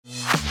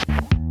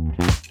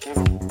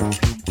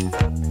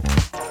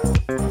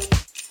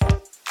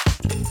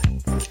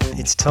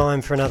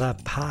time for another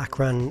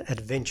Parkrun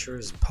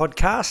Adventurers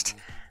podcast.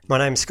 My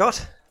name's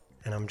Scott,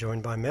 and I'm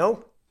joined by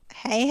Mel.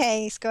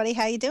 Hey, Scotty,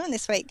 how you doing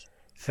this week?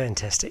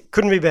 Fantastic.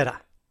 Couldn't be better.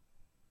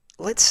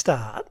 Let's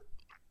start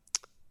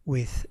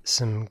with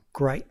some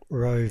great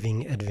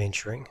roving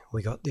adventuring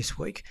we got this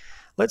week.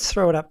 Let's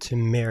throw it up to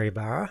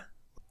Maryborough.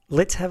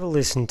 Let's have a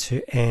listen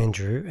to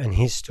Andrew and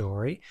his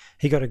story.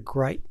 He got a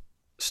great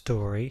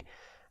story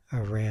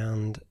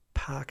around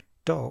park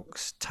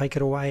dogs. Take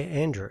it away,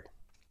 Andrew.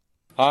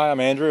 Hi, I'm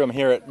Andrew. I'm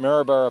here at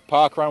Maryborough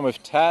Parkrun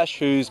with Tash,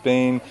 who's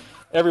been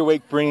every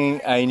week bringing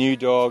a new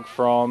dog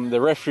from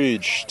the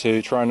refuge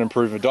to try and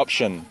improve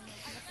adoption.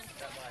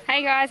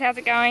 Hey guys, how's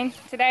it going?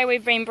 Today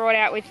we've been brought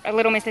out with a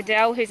little Miss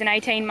Adele, who's an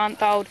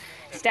 18-month-old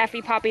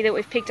staffy puppy that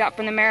we've picked up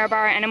from the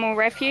Maryborough Animal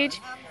Refuge.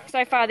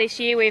 So far this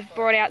year we've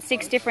brought out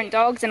 6 different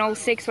dogs, and all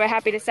 6, we're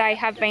happy to say,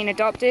 have been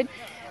adopted.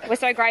 We're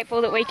so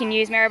grateful that we can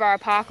use Maryborough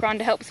Parkrun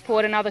to help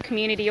support another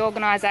community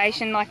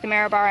organisation like the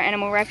Maryborough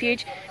Animal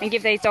Refuge and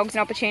give these dogs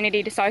an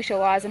opportunity to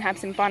socialise and have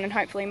some fun and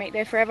hopefully meet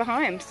their forever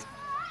homes.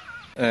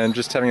 And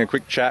just having a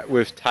quick chat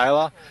with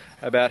Taylor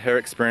about her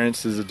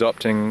experiences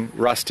adopting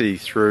Rusty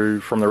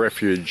from the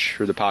refuge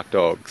through the park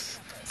dogs.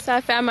 So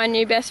I found my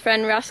new best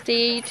friend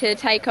Rusty to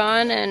take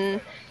on and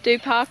do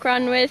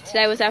parkrun with.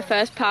 Today was our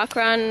first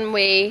parkrun.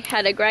 We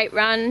had a great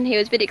run. He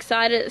was a bit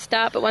excited at the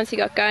start, but once he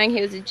got going, he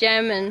was a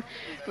gem and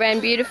ran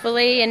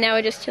beautifully, and now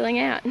we're just chilling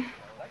out.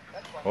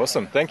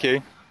 Awesome, thank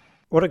you.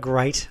 What a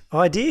great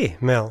idea,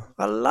 Mel.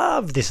 I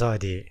love this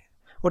idea.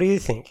 What do you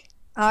think?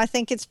 I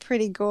think it's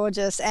pretty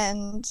gorgeous,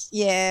 and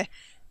yeah,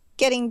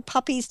 getting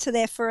puppies to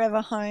their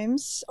forever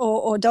homes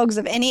or dogs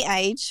of any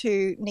age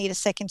who need a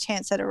second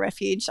chance at a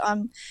refuge,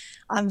 I'm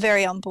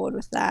very on board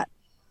with that.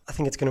 I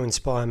think it's going to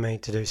inspire me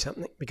to do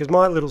something, because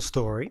my little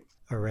story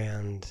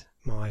around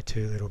my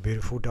 2 little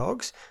beautiful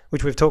dogs,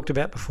 which we've talked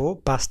about before,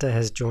 Buster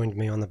has joined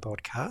me on the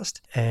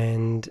podcast,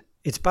 and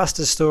it's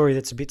Buster's story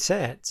that's a bit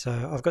sad.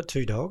 So I've got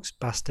 2 dogs,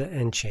 Buster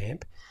and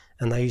Champ,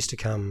 and they used to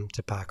come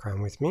to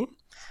parkrun with me.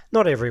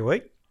 Not every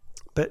week,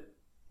 but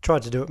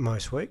tried to do it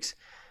most weeks.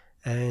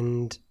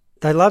 And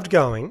they loved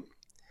going,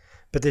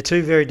 but they're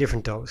 2 very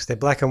different dogs. They're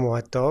black and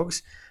white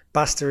dogs.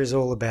 Buster is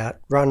all about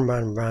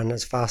run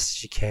as fast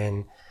as you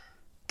can.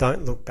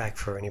 Don't look back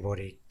for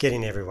anybody. Get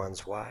in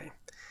everyone's way.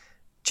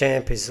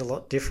 Champ is a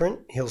lot different.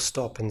 He'll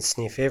stop and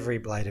sniff every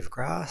blade of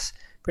grass,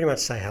 pretty much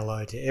say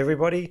hello to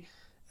everybody.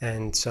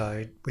 And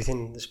so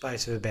within the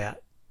space of about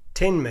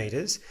 10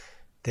 metres,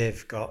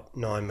 they've got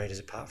 9 metres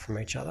apart from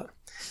each other,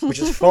 which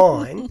is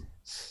fine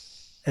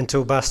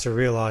until Buster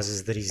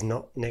realises that he's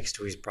not next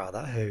to his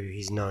brother, who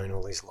he's known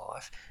all his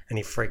life, and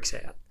he freaks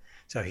out.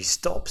 So he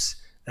stops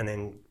and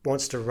then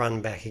wants to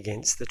run back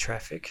against the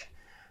traffic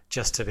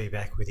just to be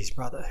back with his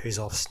brother, who's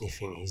off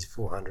sniffing his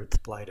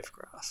 400th blade of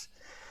grass.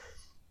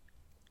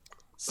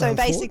 So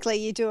basically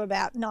you do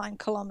about 9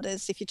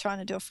 kilometres if you're trying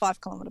to do a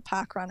 5-kilometre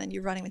park run and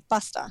you're running with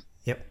Buster.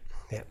 Yep.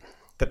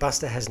 But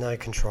Buster has no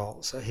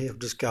control, so he'll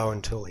just go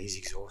until he's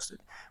exhausted,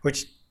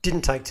 which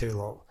didn't take too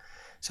long.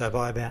 So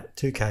by about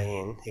 2k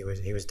in,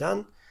 he was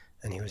done,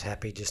 and he was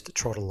happy just to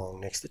trot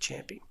along next to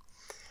Champy.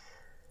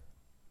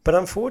 But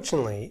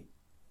unfortunately,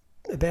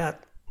 about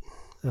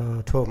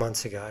 12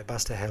 months ago,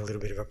 Buster had a little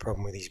bit of a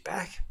problem with his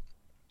back,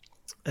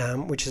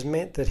 which has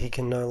meant that he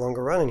can no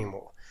longer run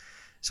anymore.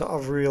 So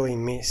I've really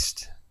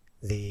missed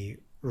the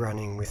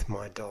running with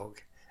my dog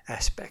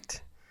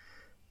aspect,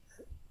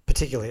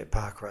 particularly at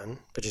parkrun,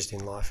 but just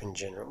in life in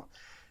general.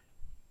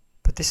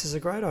 But this is a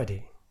great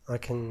idea. I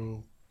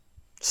can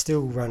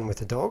still run with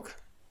the dog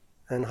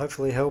and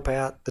hopefully help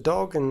out the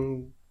dog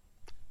and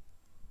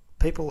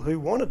people who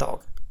want a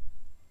dog.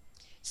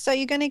 So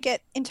you're going to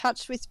get in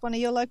touch with one of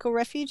your local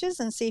refuges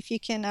and see if you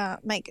can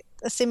make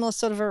a similar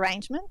sort of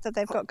arrangement that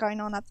they've got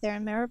going on up there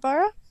in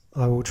Maryborough?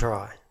 I will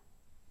try.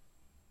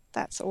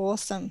 That's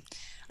awesome.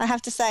 I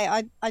have to say,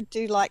 I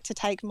do like to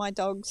take my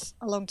dogs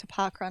along to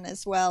parkrun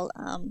as well.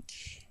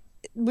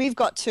 We've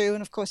got 2,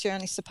 and of course you're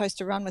only supposed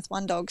to run with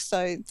 1 dog.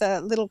 So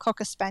the little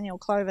Cocker Spaniel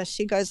Clover,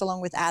 she goes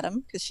along with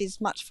Adam because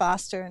she's much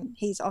faster and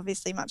he's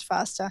obviously much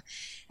faster.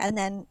 And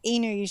then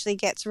Inu usually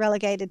gets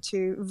relegated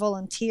to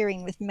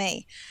volunteering with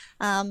me.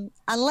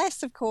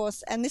 Unless, of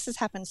course, and this has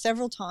happened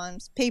several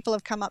times, people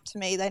have come up to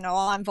me, they know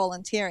I'm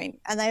volunteering,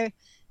 and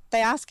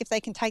they ask if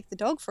they can take the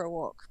dog for a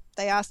walk.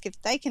 They ask if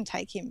they can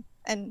take him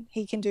and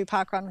he can do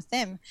parkrun with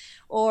them,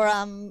 or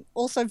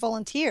also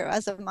volunteer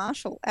as a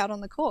marshal out on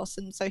the course,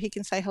 and so he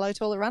can say hello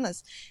to all the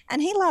runners.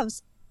 And he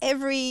loves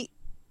every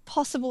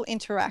possible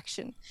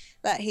interaction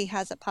that he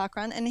has at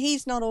parkrun, and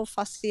he's not all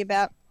fussy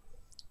about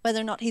whether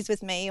or not he's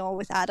with me or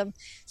with Adam.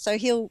 So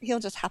he'll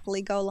just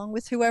happily go along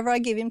with whoever I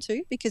give him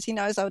to, because he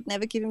knows I would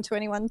never give him to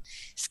anyone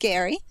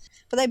scary.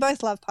 But they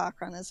both love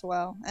parkrun as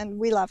well, and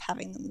we love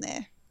having them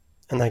there.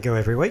 And they go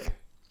every week?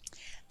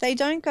 They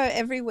don't go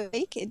every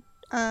week. It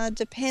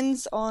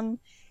depends on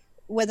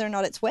whether or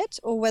not it's wet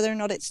or whether or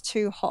not it's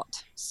too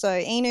hot. So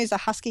Inu's a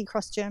husky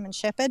cross German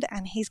Shepherd,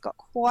 and he's got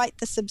quite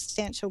the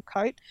substantial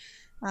coat.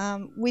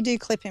 We do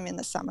clip him in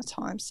the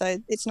summertime, so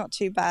it's not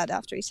too bad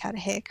after he's had a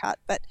haircut.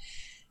 But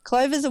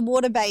Clover's a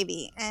water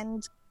baby,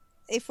 and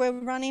if we're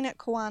running at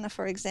Kawana,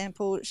 for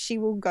example, she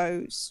will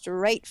go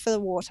straight for the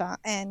water,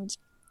 and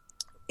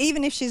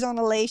even if she's on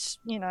a leash,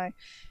 you know,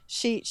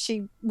 she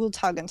will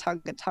tug and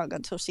tug and tug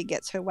until she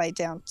gets her way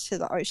down to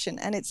the ocean.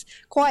 And it's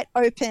quite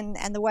open,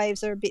 and the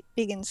waves are a bit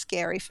big and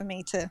scary for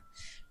me to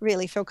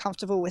really feel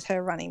comfortable with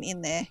her running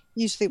in there.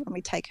 Usually when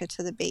we take her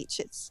to the beach,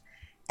 it's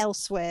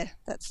elsewhere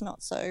that's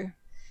not so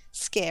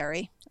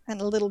scary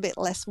and a little bit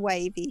less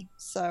wavy.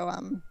 So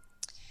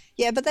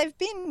yeah, but they've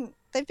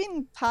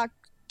been park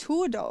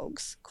tour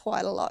dogs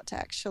quite a lot,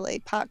 actually.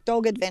 Park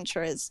dog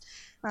adventurers.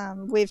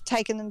 We've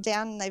taken them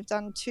down, and they've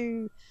done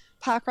 2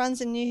 park runs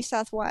in New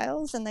South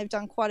Wales, and they've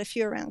done quite a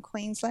few around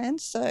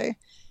Queensland. So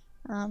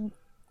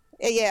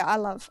yeah, I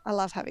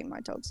love having my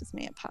dogs with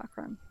me at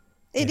parkrun.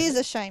 It is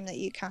a shame that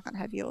you can't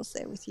have yours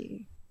there with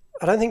you.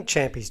 I don't think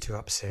Champy's too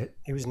upset.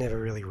 He was never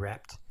really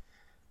wrapped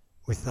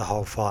with the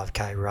whole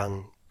 5K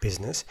run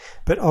business.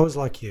 But I was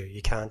like you.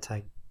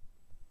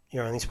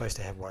 You're only supposed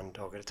to have one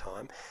dog at a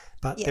time.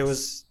 But There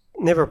was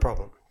never a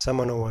problem.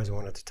 Someone always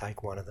wanted to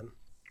take one of them.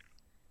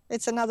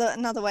 It's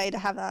another way to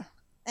have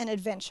an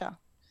adventure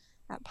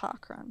at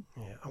parkrun.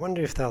 Yeah, I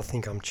wonder if they'll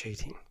think I'm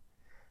cheating,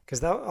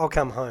 because I'll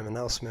come home and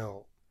they'll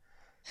smell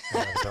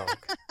another dog,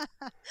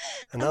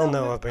 and they'll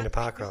know I've been to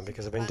parkrun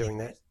because I've been doing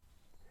that.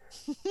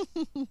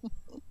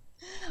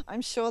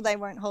 I'm sure they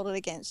won't hold it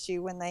against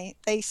you when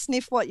they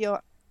sniff what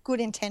your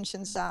good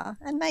intentions are,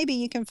 and maybe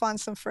you can find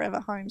some forever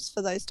homes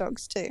for those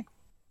dogs too.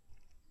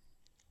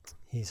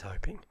 He's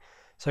hoping.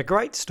 So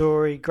great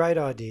story, great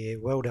idea,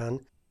 well done.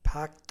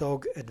 Park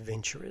dog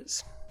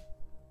adventurers.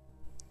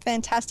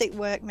 Fantastic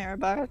work,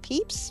 Maryborough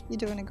peeps. You're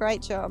doing a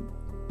great job.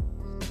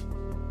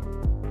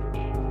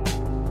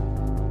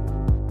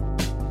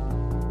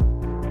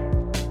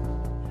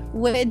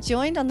 We're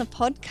joined on the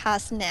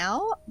podcast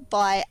now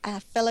by a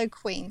fellow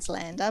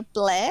Queenslander,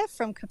 Blair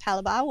from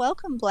Capalaba.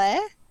 Welcome, Blair.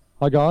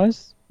 Hi,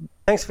 guys.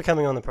 Thanks for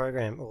coming on the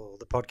program, or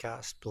the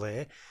podcast,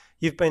 Blair.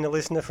 You've been a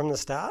listener from the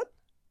start?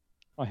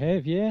 I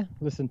have, yeah.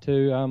 Listened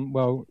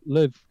to,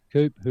 Liv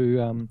Coop,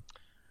 who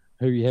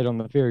you had on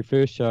the very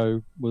first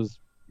show, was,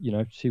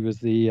 she was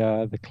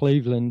the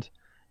Cleveland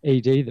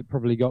ED that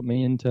probably got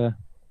me into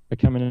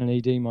becoming an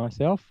ED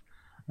myself,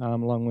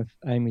 along with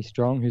Amy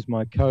Strong, who's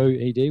my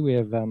co-ED.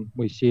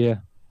 We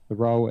share the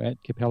role at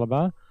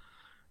Capalaba.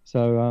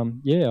 So,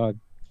 I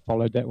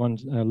followed that one.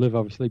 Liv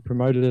obviously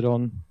promoted it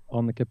on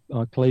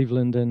the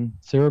Cleveland and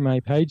Sarah May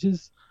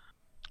pages.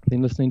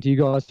 Been listening to you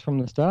guys from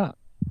the start.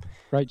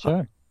 Great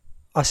show.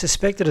 I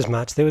suspected as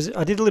much.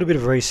 I did a little bit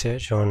of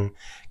research on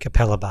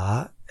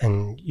Capalaba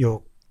and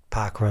your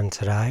park run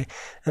today,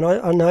 and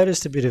I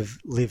noticed a bit of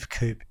Liv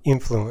Coop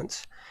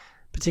influence,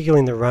 particularly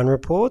in the run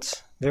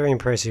reports. Very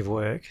impressive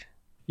work.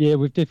 Yeah,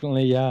 we've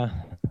definitely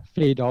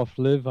fed off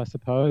Liv, I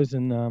suppose,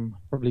 and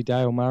probably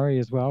Dale Murray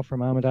as well from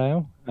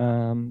Armidale.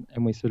 And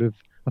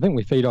I think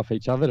we feed off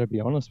each other, to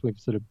be honest. We've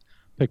sort of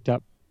picked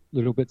up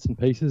little bits and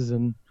pieces,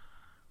 and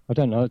I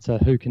don't know, it's a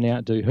who can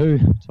outdo who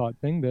type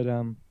thing, but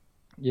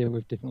yeah,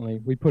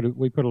 we put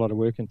a lot of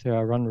work into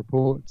our run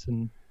reports,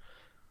 and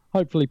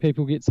hopefully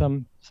people get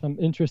some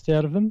interest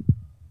out of them.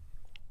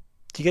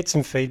 Do you get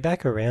some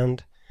feedback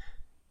around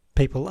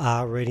people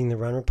are reading the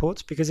run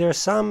reports? Because there are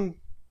some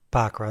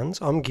park runs,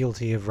 I'm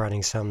guilty of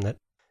running some that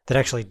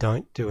actually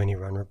don't do any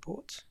run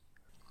reports.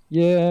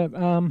 Yeah,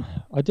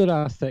 I did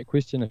ask that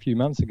question a few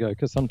months ago,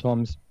 because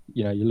sometimes,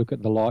 you look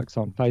at the likes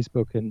on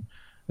Facebook and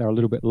they're a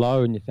little bit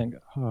low, and you think,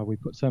 oh, we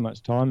put so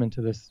much time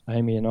into this,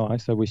 Amy and I,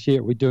 so we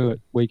do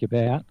it week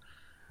about.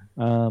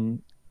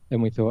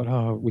 And we thought,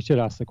 oh, we should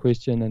ask the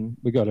question, and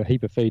we got a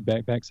heap of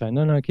feedback back saying,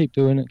 no, keep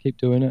doing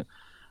it.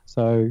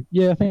 So,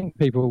 yeah, I think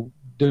people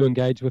do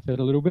engage with it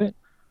a little bit.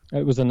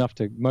 It was enough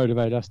to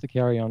motivate us to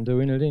carry on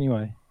doing it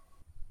anyway.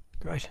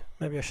 Great.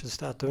 Maybe I should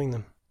start doing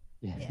them.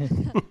 Yeah.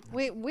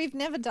 We've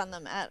never done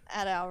them at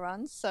our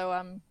runs, so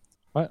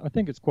I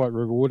think it's quite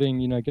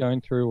rewarding,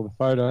 going through all the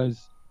photos.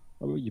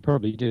 You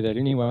probably do that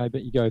anyway,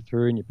 but you go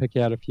through and you pick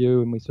out a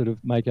few, and we sort of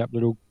make up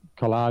little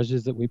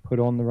collages that we put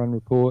on the run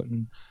report,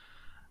 and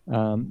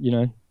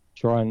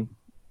try and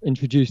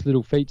introduce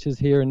little features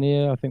here and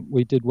there. I think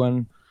we did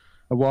one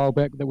a while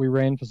back that we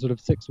ran for sort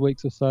of 6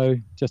 weeks or so,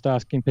 just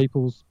asking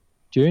people's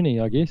journey,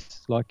 I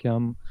guess, like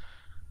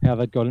how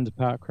they'd got into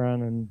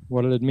parkrun and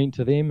what it had meant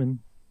to them,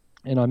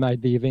 and I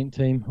made the event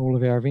team, all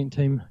of our event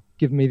team,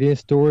 give me their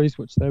stories,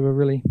 which they were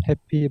really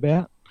happy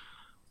about,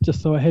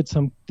 just so I had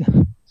some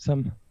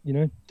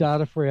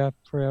data for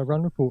our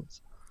run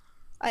reports.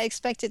 I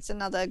expect it's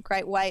another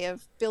great way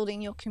of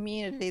building your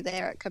community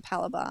there at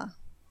Capalaba.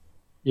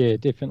 Yeah,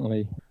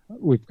 definitely.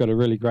 We've got a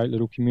really great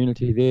little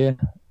community there.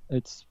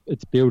 It's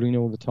building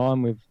all the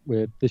time.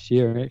 This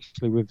year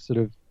actually we've sort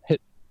of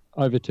hit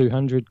over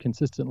 200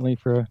 consistently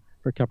for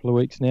a couple of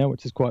weeks now,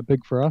 which is quite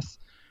big for us.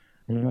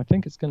 And I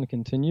think it's going to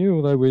continue,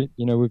 although we're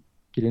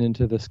getting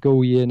into the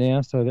school year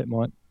now, so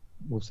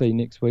we'll see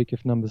next week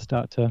if numbers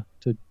start to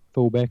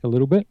fall back a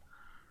little bit.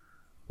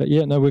 But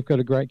yeah, no, we've got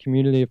a great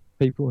community of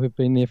people who've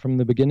been there from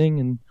the beginning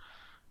and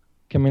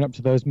coming up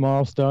to those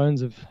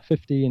milestones of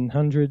 50 and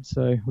 100.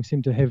 So we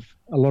seem to have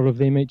a lot of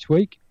them each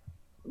week.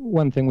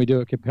 one thing we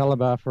do at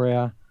Capalaba for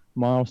our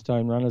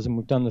milestone runners, and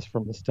we've done this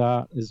from the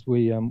start, is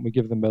we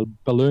give them a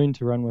balloon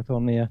to run with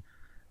on their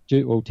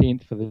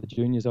 10th for the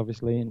juniors,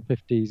 obviously, and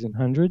 50s and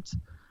 100s,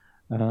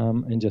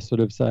 and just sort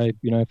of say,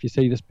 if you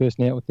see this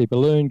person out with their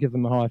balloon, give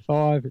them a high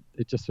five.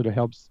 It just sort of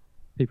helps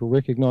people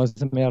recognise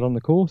them out on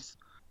the course.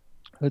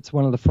 It's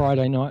one of the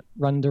Friday night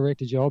run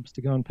director jobs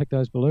to go and pick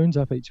those balloons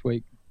up each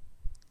week.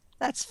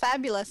 That's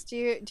fabulous. Do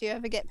you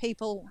ever get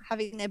people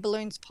having their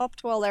balloons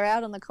popped while they're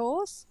out on the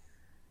course?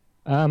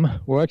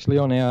 Well, actually,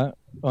 on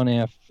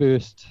our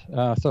first,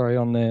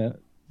 on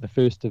the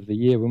first of the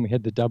year, when we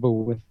had the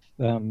double with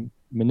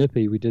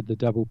Manipi, we did the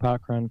double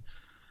park run.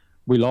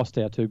 We lost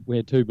we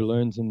had two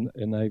balloons and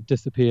they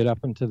disappeared up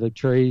into the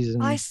trees.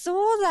 And I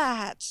saw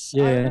that.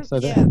 Yeah, so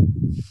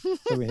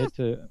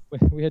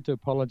we had to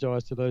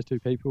apologise to those two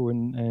people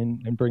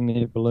and bring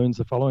their balloons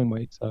the following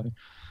week. So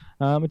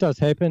it does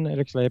happen. It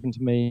actually happened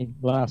to me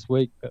last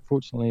week, but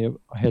fortunately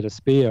I had a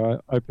spare. I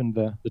opened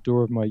the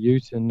door of my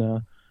ute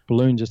and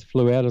balloon just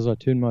flew out as I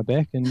turned my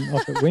back and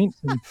off it went.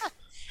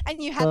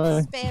 And you had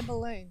the spare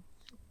balloon.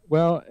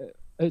 Well,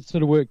 it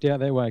sort of worked out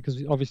that way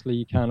because obviously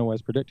you can't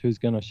always predict who's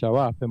going to show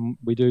up, and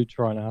we do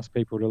try and ask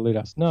people to let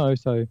us know.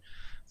 So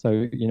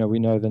we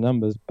know the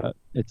numbers, but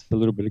it's a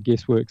little bit of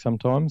guesswork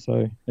sometimes.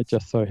 So it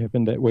just so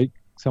happened that week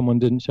someone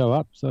didn't show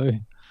up, so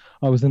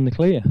I was in the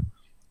clear.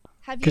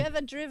 Have you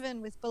ever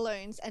driven with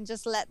balloons and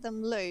just let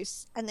them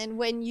loose, and then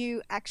when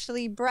you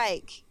actually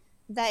brake,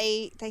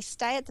 they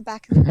stay at the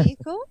back of the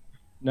vehicle?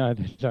 No,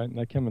 they don't.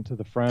 They come into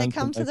the front. They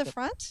come to the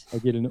front?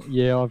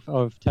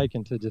 I've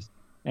taken to just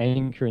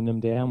anchoring them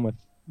down with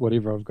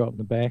whatever I've got in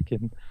the back,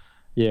 and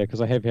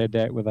because I have had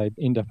that where they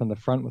end up in the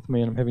front with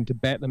me and I'm having to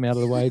bat them out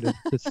of the way to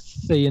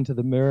see into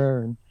the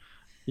mirror. And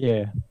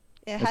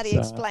how do you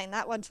explain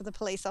that one to the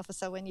police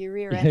officer when you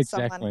rear end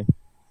someone?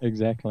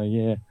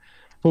 Exactly.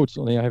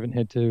 Fortunately I haven't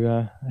had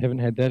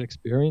that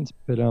experience,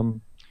 but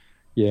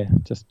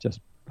just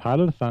part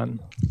of the fun.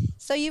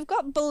 So you've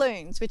got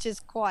balloons, which is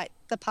quite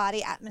the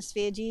party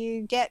atmosphere. Do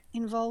you get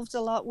involved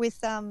a lot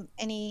with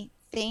any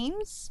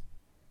themes?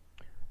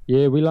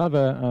 Yeah, we love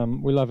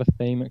a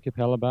theme at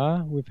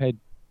Capalaba. We've had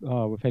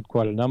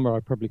quite a number. I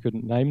probably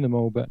couldn't name them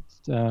all, but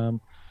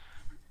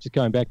just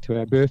going back to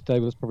our birthday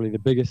was probably the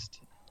biggest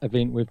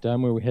event we've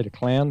done, where we had a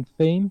clown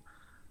theme,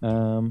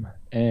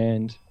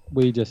 and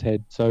we just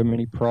had so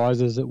many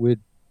prizes that we'd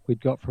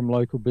got from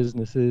local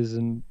businesses,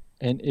 and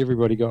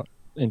everybody got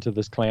into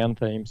this clown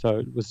theme. So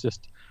it was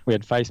just, we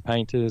had face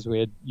painters, we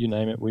had, you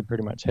name it, we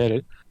pretty much had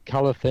it.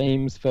 Colour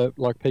themes for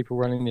like people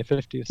running their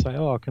 50th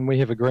say, can we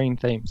have a green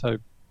theme? So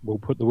we'll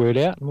put the word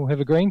out and we'll have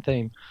a green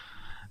theme.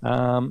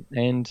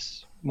 And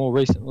more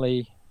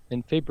recently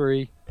in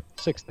February,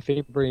 6th of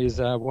February is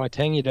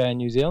Waitangi Day in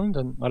New Zealand,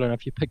 and I don't know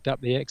if you picked up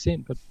the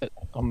accent, but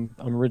I'm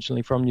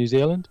originally from New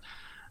Zealand.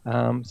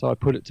 So I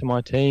put it to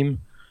my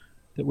team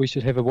that we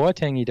should have a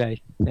Waitangi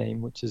Day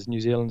theme, which is New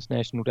Zealand's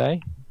national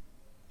day.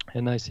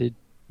 And they said,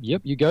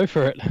 yep, you go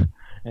for it.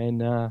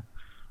 And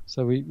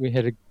so we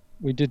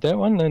did that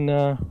one, and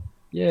I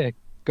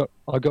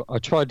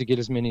tried to get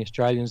as many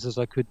Australians as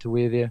I could to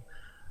wear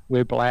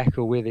black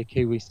or wear their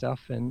Kiwi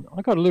stuff, and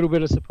I got a little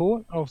bit of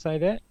support, I'll say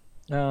that.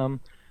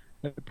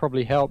 It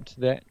probably helped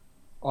that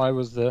I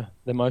was the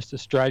most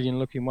Australian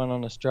looking one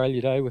on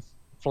Australia Day with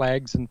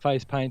flags and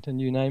face paint and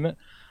you name it,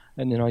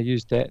 and then I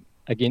used that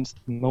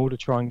against them all to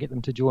try and get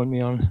them to join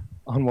me on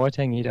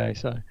Waitangi Day.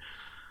 So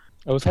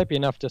I was happy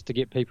enough just to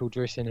get people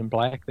dressing in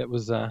black. That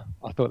was I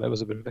thought that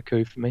was a bit of a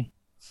coup for me.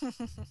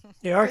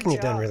 Yeah, I reckon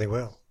you've done really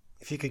well.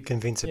 If you could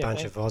convince a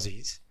bunch of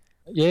Aussies.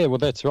 Yeah, well,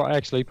 that's right.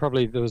 Actually,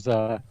 probably there was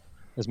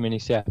as many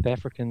South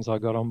Africans I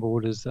got on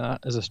board as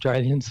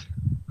Australians.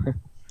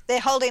 They're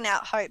holding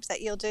out hope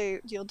that you'll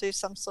do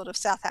some sort of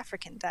South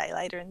African Day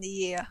later in the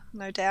year,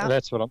 no doubt.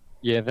 That's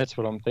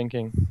what I'm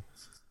thinking.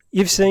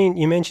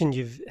 You mentioned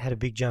you've had a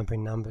big jump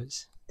in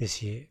numbers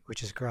this year,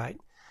 which is great.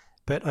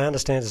 But I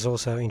understand it's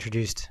also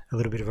introduced a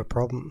little bit of a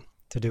problem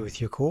to do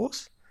with your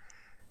course.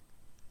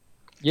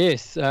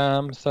 Yes.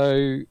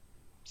 So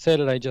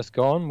Saturday just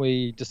gone,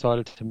 we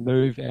decided to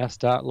move our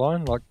start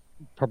line. Like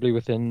probably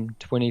within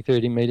 20,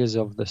 30 metres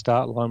of the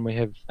start line, we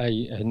have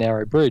a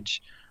narrow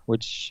bridge,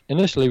 which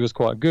initially was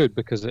quite good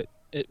because it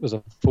was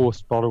a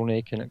forced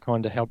bottleneck and it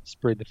kind of helped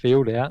spread the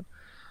field out.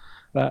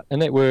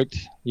 And that worked,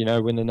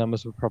 when the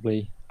numbers were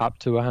probably up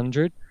to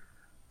 100.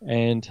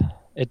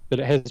 But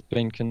it has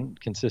been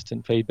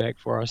consistent feedback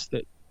for us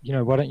that,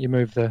 why don't you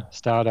move the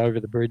start over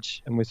the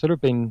bridge? And we've sort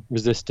of been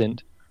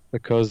resistant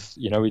because,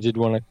 we did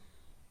want to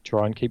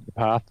try and keep the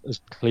path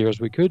as clear as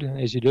we could,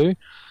 as you do.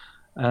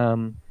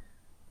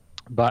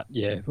 But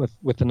yeah,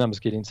 with the numbers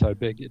getting so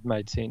big, it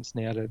made sense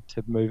now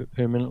to move it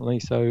permanently.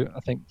 So I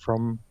think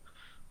from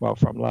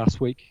last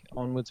week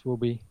onwards,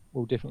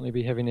 we'll definitely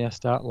be having our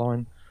start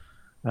line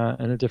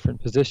in a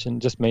different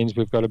position. Just means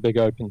we've got a big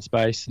open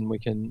space and we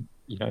can,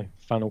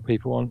 funnel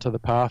people onto the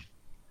path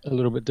a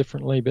little bit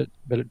differently. But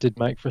it did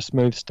make for a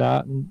smooth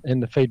start,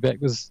 and the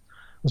feedback was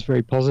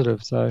very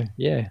positive. So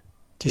yeah.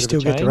 Do you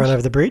still get to run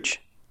over the bridge?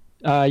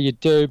 You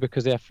do,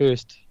 because our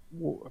first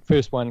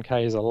first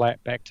 1K is a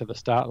lap back to the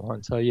start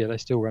line. So yeah, they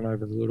still run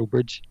over the little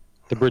bridge.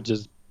 The bridge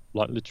is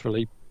like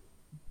literally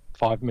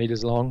 5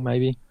 meters long,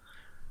 maybe.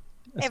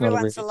 It's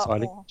Everyone's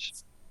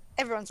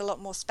a lot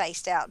more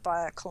spaced out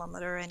by a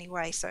kilometre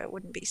anyway, so it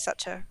wouldn't be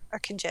such a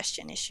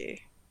congestion issue.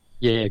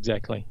 Yeah,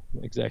 exactly.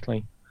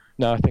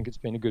 No, I think it's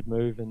been a good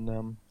move,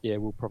 and yeah,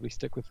 we'll probably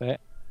stick with that.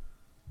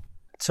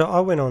 So I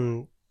went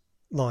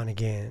online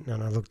again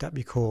and I looked up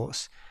your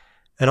course,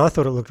 and I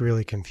thought it looked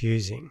really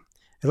confusing.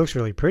 It looks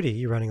really pretty.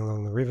 You're running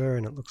along the river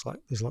and it looks like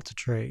there's lots of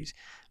trees.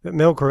 But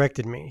Mel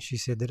corrected me. She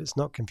said that it's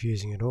not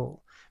confusing at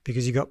all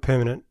because you got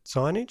permanent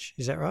signage.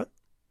 Is that right?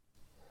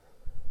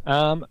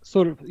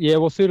 Sort of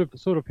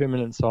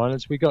permanent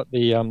signage. We got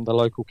the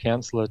local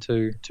councillor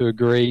to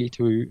agree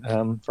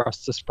to for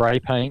us to spray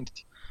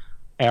paint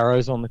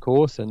arrows on the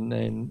course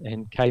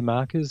and K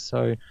markers.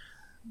 So,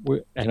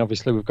 and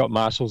obviously we've got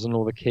marshals in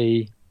all the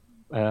key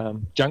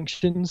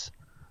junctions.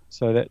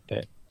 So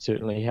that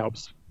certainly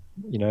helps.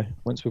 You know,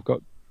 once we've got,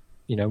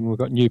 when we've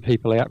got new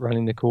people out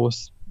running the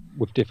course,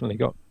 we've definitely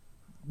got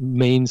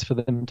means for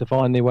them to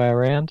find their way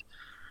around.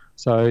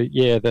 So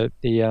yeah,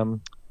 the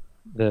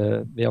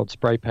old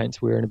spray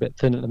paint's wearing a bit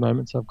thin at the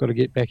moment, so I've got to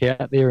get back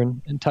out there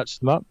and touch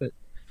them up. But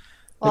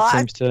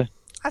I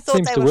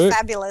thought they were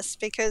fabulous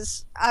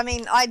because, I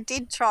mean, I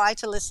did try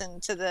to listen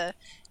to the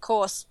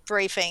course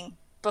briefing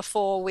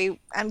before we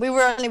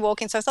were only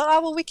walking, so I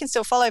thought, we can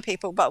still follow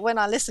people. But when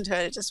I listened to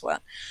it, it just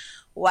went,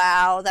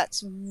 wow,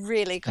 that's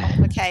really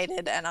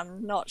complicated, and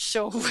I'm not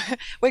sure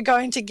we're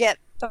going to get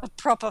the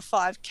proper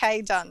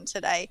 5K done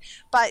today.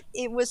 But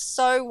it was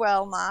so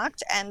well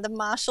marked, and the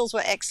marshals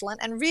were excellent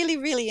and really,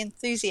 really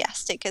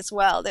enthusiastic as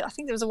well. I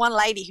think there was one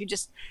lady who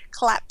just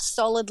clapped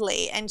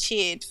solidly and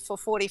cheered for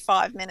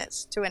 45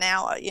 minutes to an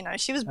hour.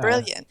 She was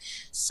brilliant.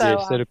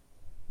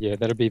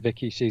 That'll be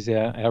Vicky. She's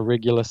our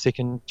regular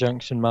second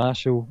junction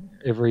marshal.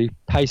 Every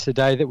pace a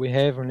day that we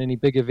have on any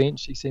big event,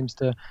 she seems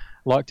to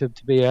like to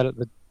be out at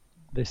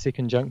the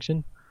second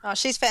junction. Oh,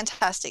 she's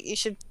fantastic. You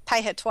should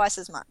pay her twice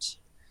as much.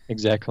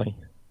 Exactly.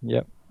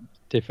 Yep,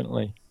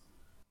 definitely.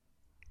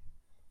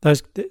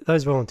 Those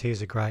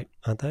volunteers are great,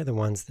 aren't they? The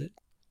ones that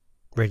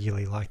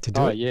regularly like to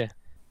do it. Oh, yeah.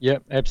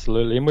 Yep,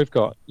 absolutely. And we've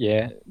got,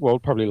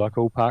 probably like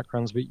all park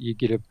runs, but you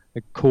get a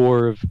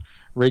core of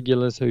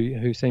regulars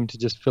who seem to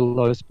just fill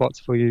those spots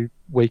for you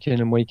week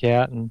in and week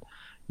out. And,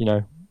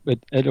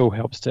 it all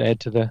helps to add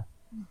to the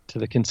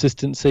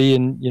consistency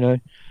and,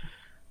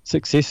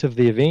 success of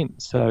the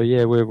event. So,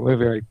 yeah, we're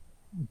very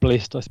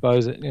blessed, I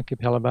suppose, at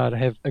Capalaba to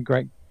have a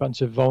great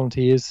bunch of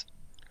volunteers.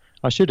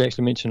 I should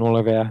actually mention all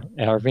of our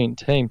event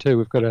team too.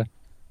 We've got a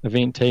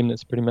event team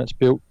that's pretty much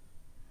built,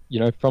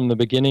 from the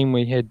beginning.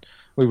 We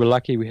were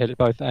lucky. We had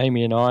both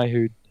Amy and I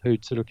who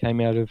sort of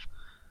came out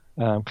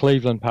of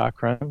Cleveland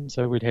Parkrun,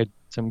 so we'd had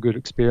some good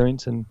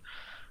experience and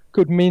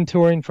good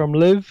mentoring from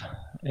Liv,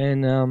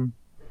 and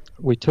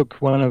we took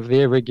one of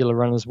their regular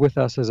runners with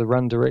us as a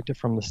run director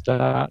from the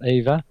start,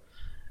 Eva,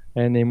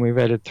 and then we've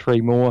added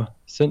 3 more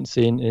since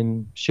then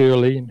in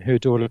Shirley and her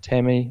daughter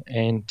Tammy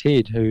and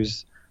Ted,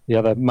 who's the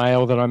other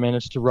male that I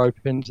managed to rope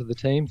into the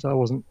team, so I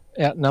wasn't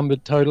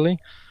outnumbered totally.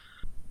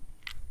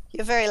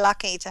 You're very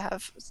lucky to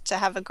have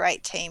a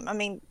great team. I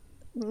mean,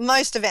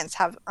 most events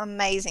have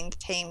amazing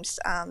teams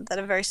that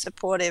are very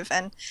supportive,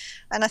 and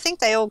I think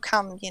they all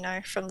come,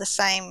 from the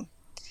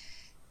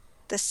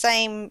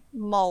same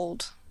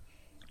mold,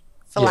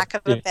 for lack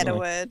of a better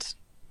word.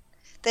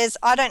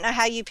 I don't know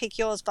how you pick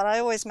yours, but I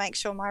always make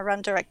sure my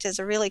run directors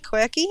are really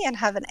quirky and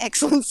have an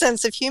excellent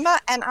sense of humour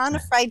and aren't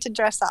afraid to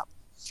dress up.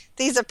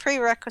 These are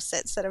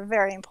prerequisites that are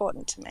very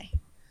important to me.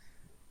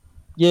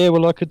 Yeah,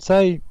 well, I could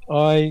say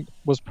I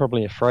was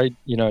probably afraid,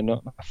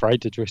 not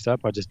afraid to dress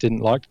up. I just didn't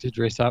like to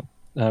dress up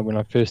when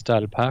I first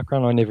started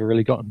parkrun. I never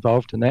really got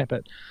involved in that,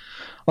 but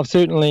I've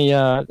certainly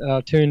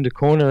turned a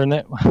corner in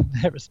that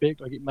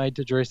respect. I get made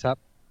to dress up.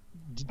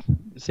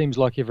 It seems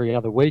like every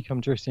other week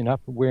I'm dressing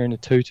up, wearing a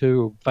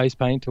tutu or face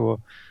paint or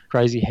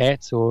crazy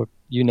hats or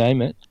you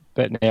name it.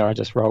 But now I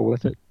just roll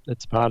with it.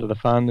 It's part of the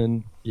fun,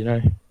 and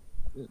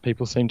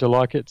people seem to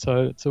like it,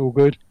 so it's all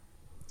good.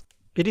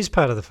 It is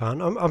part of the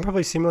fun. I'm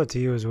probably similar to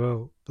you as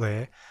well,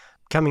 Blair.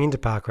 Coming into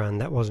parkrun,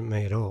 that wasn't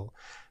me at all.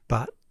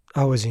 But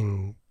I was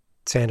in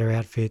Santa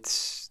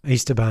outfits,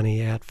 Easter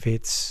Bunny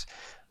outfits,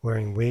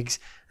 wearing wigs.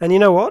 And you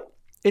know what?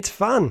 It's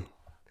fun.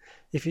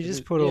 If you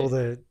just put all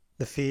the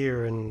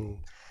fear and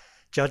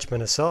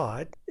judgment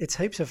aside, it's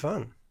heaps of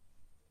fun.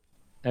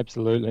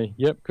 Absolutely.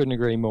 Yep, couldn't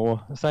agree more.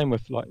 The same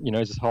with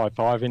just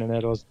high-fiving and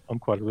that. I'm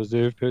quite a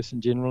reserved person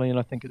generally, and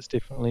I think it's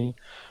definitely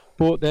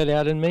brought that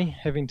out in me,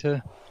 having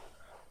to,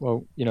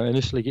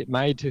 initially get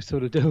made to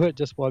sort of do it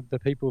just by the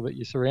people that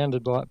you're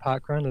surrounded by at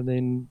parkrun, and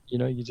then,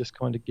 you just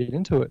kind of get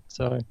into it.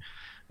 So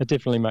it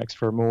definitely makes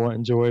for a more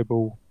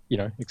enjoyable,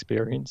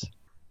 experience.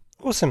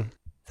 Awesome.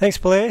 Thanks,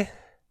 Blair.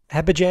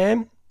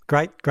 Habberjam.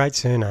 Great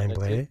surname, That's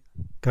Blair. it.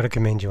 Got to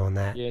commend you on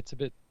that. Yeah, it's a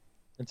bit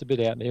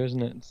out there,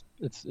 isn't it?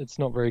 It's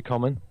not very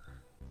common.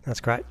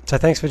 That's great. So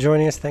thanks for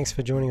joining us. Thanks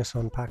for joining us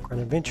on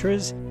Parkrun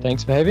Adventurers.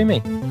 Thanks for having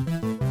me.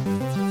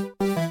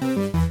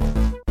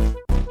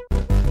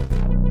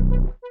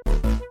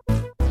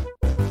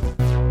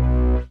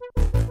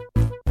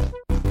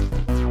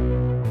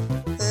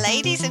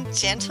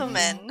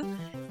 gentlemen,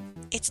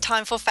 it's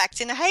time for Fact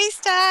in a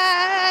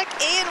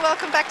Haystack. Ian,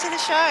 welcome back to the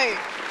show.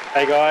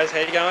 Hey guys, how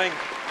you going?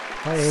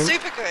 Hi, Ian.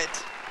 Super good.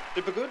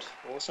 Super good?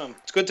 Awesome.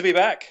 It's good to be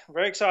back. I'm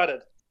very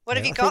excited. What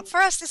have you got for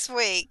us this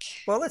week?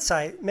 Well, let's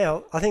say,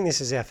 Mel, I think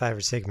this is our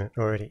favourite segment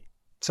already.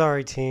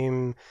 Sorry,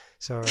 Tim.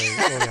 Sorry,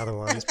 all the other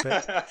ones.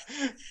 But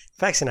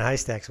Facts in a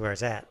Haystack's where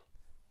it's at.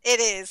 It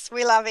is.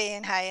 We love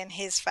Ian Hay and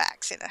his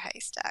Facts in a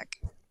Haystack.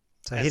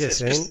 So hit us,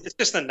 Ian. It's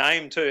just the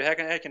name too. How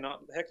can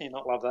you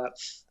not love that?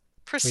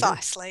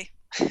 Precisely.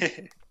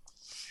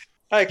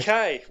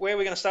 Okay, where are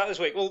we going to start this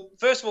week? Well,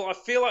 first of all, I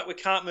feel like we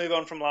can't move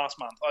on from last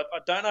month. I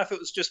don't know if it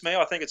was just me.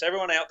 I think it's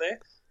everyone out there.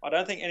 I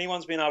don't think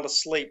anyone's been able to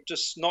sleep,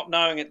 just not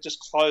knowing it just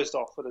closed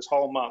off for this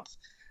whole month.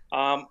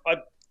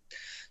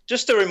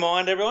 Just to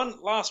remind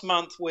everyone, last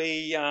month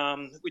we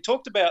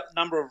talked about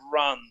number of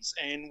runs,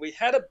 and we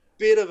had a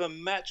bit of a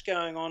match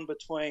going on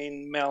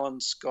between Mel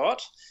and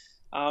Scott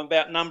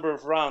about number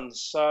of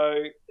runs. So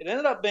it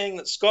ended up being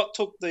that Scott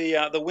took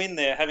the win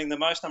there, having the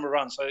most number of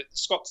runs. So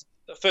Scott's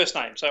the first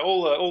name. So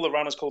all the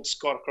runners called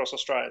Scott across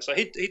Australia. So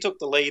he took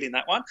the lead in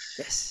that one.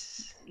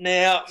 Yes.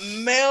 Now,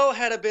 Mel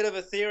had a bit of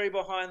a theory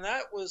behind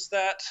that, was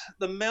that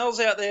the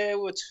Mels out there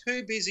were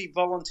too busy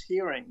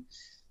volunteering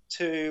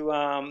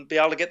to be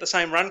able to get the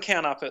same run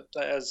count up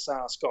as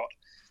Scott.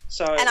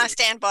 So, And I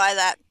stand by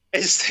that.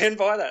 You stand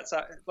by that.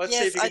 So let's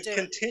see if you can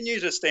continue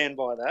to stand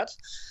by that.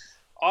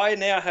 I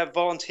now have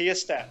volunteer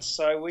stats,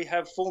 so we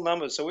have full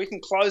numbers, so we can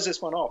close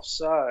this one off.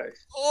 So,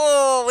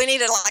 we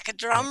need a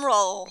drum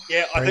roll.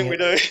 Yeah, I think we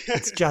do.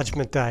 It's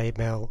Judgment Day,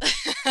 Mel.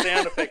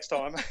 Sound effects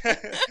time.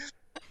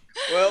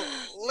 Well,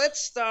 let's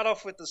start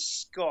off with the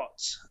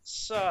Scots.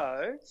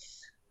 So,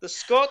 the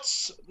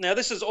Scots, now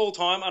this is all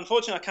time.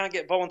 Unfortunately, I can't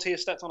get volunteer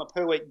stats on a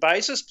per week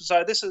basis,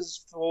 so this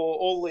is for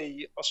all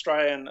the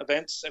Australian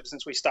events ever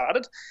since we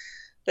started.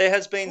 There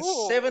has been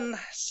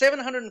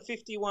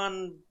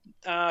 751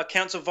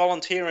 counts of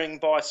volunteering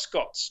by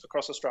Scots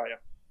across Australia.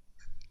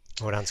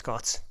 Well done,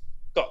 Scots.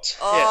 Scots,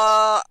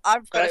 yes.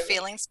 I've got a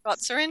feeling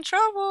Scots are in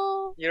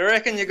trouble. You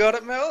reckon you got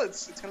it, Mel?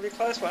 It's going to be a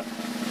close one.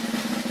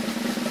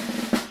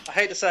 I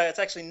hate to say it's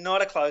actually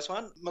not a close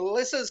one.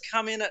 Melissa's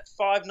come in at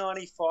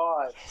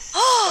 595.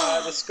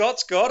 The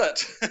Scots got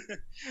it.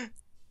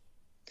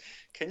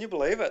 Can you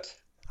believe it?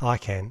 I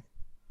can.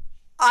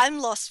 I'm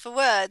lost for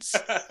words.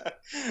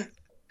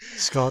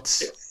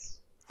 Scots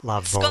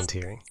love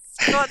volunteering.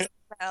 Scots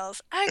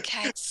smells.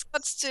 Okay,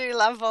 Scots do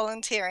love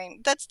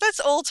volunteering.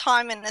 That's all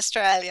time in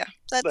Australia.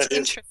 That's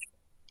interesting.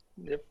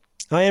 Yep.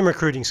 I am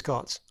recruiting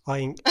Scots.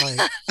 I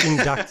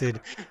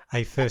inducted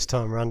a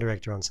first-time run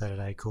director on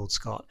Saturday called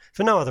Scott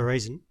for no other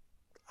reason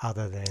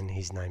other than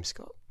his name's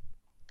Scott.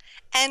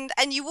 And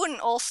you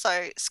wouldn't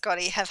also,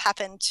 Scotty, have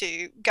happened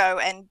to go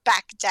and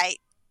backdate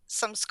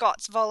some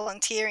Scots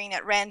volunteering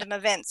at random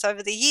events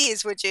over the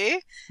years, would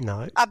you?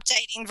 No.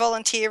 Updating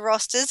volunteer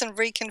rosters and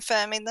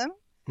reconfirming them?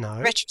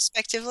 No.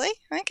 Retrospectively?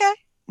 Okay.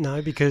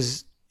 No,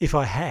 because if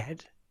I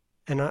had,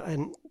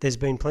 and there's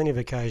been plenty of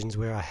occasions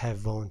where I have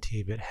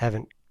volunteered but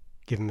haven't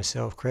given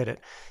myself credit,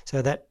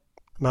 so that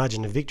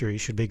margin of victory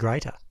should be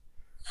greater.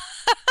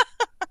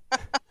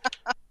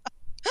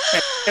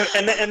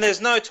 And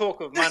there's no talk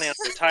of money on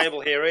the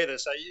table here either,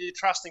 so you're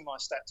trusting my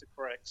stats are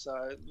correct. So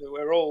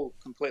we're all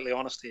completely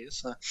honest here,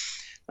 so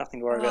nothing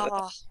to worry about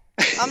that.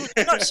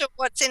 I'm not sure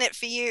what's in it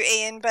for you,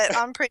 Ian, but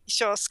I'm pretty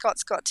sure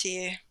Scott's got to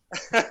you.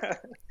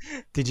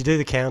 Did you do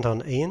the count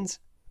on Ian's?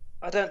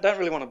 I don't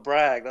really want to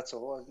brag, that's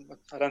all.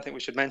 I don't think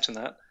we should mention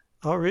that.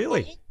 Oh,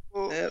 really?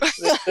 Yeah,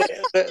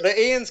 the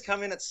Ian's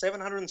come in at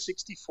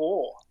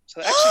 764, so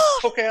they actually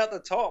took out the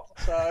top.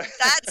 So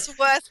that's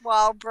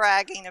worthwhile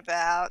bragging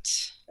about.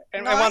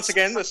 And once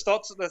again, the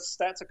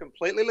stats are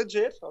completely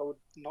legit. I would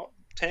not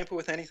tamper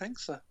with anything.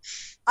 So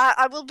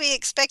I will be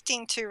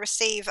expecting to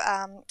receive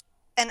an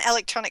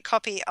electronic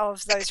copy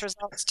of those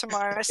results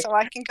tomorrow, so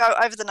I can go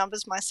over the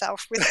numbers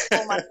myself with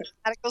all my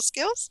mathematical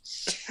skills.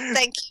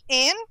 Thank you,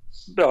 Ian.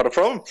 Not a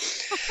problem.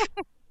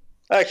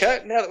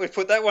 Okay, now that we've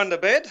put that one to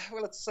bed,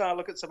 well, let's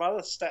look at some other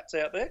stats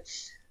out there.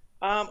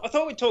 I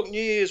thought we'd talk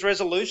New Year's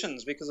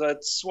resolutions because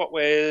that's what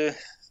it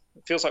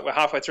feels like we're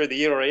halfway through the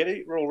year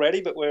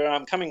already, but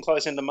we're coming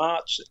close into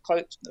March,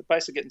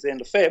 basically getting to the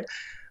end of Feb.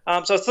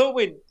 So I thought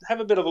we'd have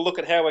a bit of a look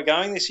at how we're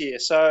going this year.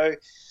 So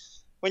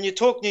when you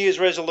talk New Year's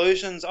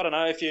resolutions, I don't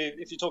know, if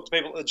you talk to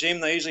people at the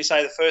gym, they usually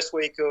say the first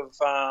week of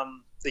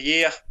the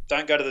year,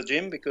 don't go to the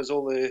gym because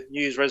all the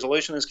New Year's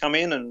resolutions come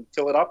in and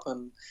fill it up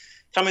and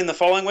come in the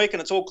following week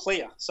and it's all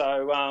clear.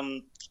 So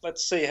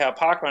let's see how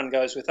parkrun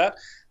goes with that.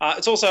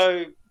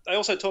 They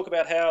also talk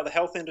about how the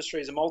health industry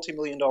is a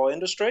multi-million-dollar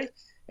industry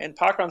and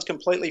parkrun's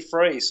completely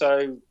free.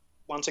 So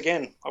once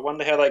again, I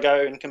wonder how they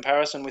go in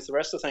comparison with the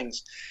rest of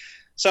things.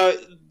 So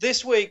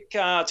this week,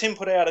 Tim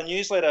put out a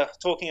newsletter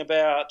talking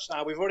about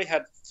we've already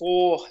had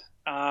 4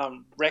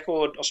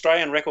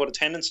 Australian record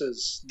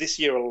attendances this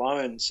year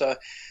alone. So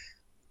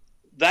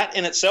that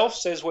in itself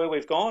says where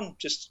we've gone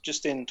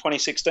just in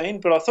 2016.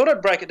 But I thought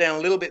I'd break it down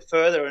a little bit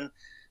further and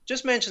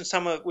just mention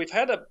we've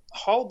had a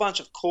whole bunch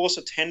of course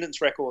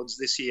attendance records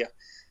this year.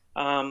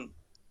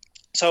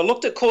 So I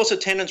looked at course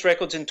attendance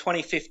records in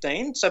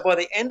 2015. So by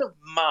the end of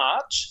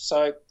March,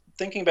 so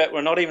thinking about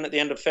we're not even at the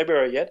end of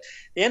February yet,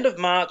 the end of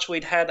March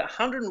we'd had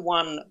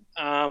 101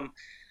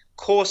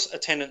 course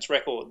attendance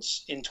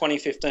records in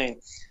 2015.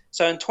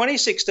 So in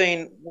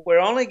 2016, we're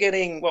only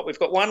getting we've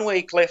got 1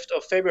 week left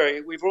of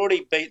February. We've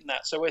already beaten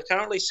that. So we're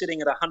currently sitting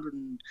at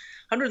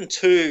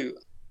 102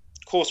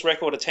 course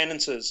record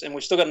attendances, and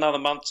we've still got another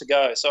month to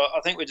go. So I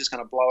think we're just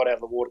going to blow it out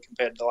of the water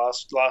compared to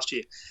last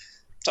year.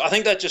 So I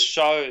think that just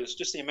shows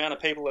just the amount of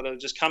people that are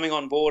just coming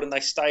on board and they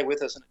stay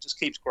with us, and it just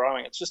keeps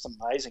growing. It's just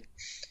amazing.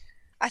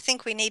 I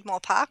think we need more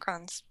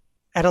parkruns.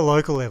 At a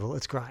local level,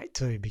 it's great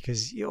too,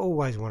 because you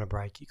always want to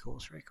break your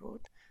course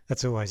record.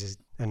 That's always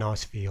a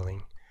nice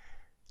feeling.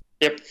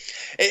 Yep.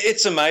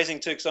 It's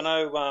amazing too, because I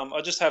know I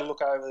just had a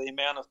look over the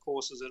amount of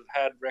courses that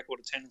have had record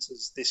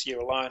attendances this year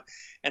alone,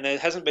 and there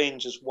hasn't been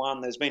just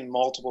one, there's been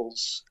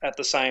multiples at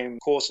the same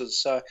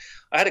courses. So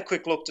I had a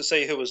quick look to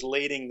see who was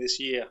leading this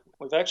year.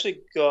 We've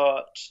actually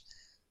got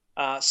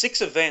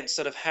 6 events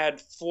that have had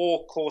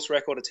 4 course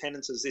record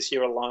attendances this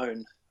year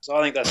alone. So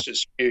I think that's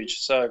just huge.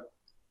 So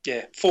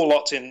yeah, 4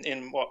 lots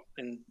in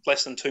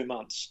less than 2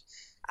 months.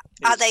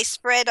 Are they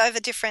spread over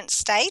different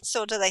states,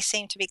 or do they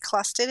seem to be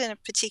clustered in a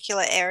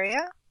particular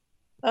area?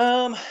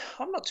 I'm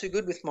not too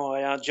good with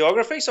my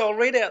geography, so I'll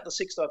read out the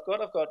 6 I've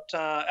got. I've got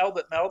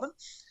Albert, Melbourne.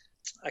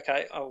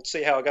 Okay, I'll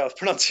see how I go with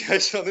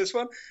pronunciation on this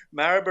one.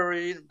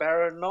 Maryborough.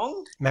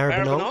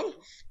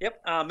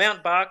 Yep.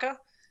 Mount Barker,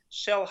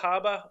 Shell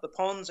Harbour, The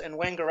Ponds, and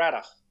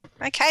Wangaratta.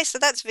 Okay, so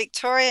that's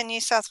Victoria,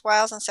 New South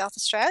Wales, and South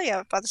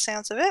Australia, by the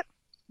sounds of it.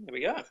 There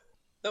we go.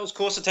 That was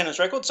course attendance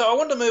record. So I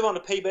wanted to move on to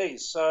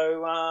PBs.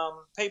 So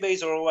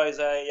PBs are always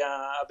a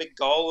big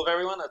goal of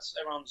everyone.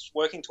 Everyone's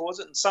working towards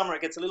it. In summer,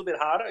 it gets a little bit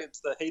harder. It's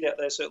the heat out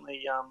there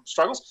certainly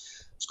struggles.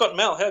 Scott and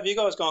Mel, how have you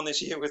guys gone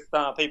this year with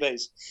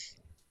PBs?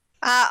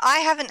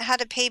 I haven't had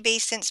a PB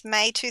since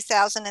May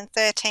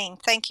 2013.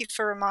 Thank you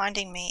for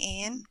reminding me,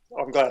 Ian.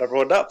 I'm glad I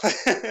brought it up.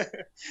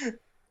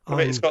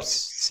 I'm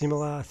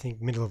similar, I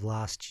think, middle of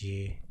last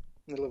year.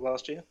 Middle of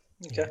last year?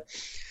 Okay. Yeah.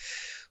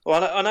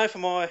 Well, I know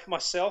for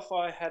myself,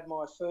 I had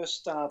my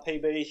first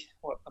PB,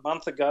 a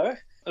month ago.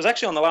 It was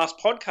actually on the last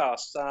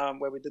podcast,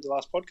 where we did the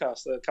last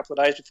podcast a couple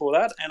of days before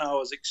that, and I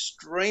was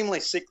extremely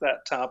sick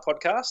that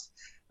podcast.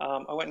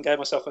 I went and gave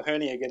myself a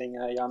hernia getting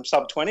a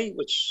sub-20,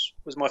 which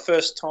was my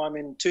first time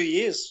in 2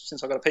 years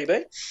since I got a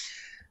PB.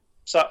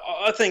 So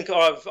I think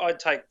I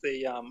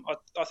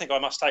think I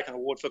must take an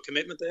award for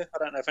commitment there. I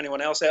don't know if anyone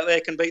else out there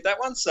can beat that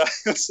one, so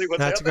we'll see what's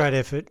out there. That's a great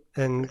effort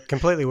and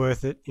completely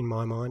worth it in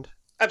my mind.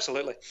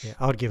 Absolutely. Yeah,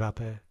 I'd give up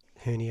a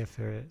hernia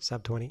for a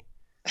sub-20.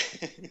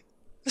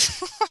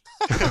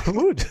 I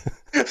would.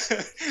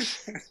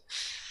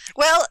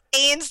 Well,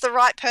 Ian's the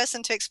right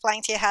person to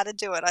explain to you how to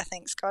do it, I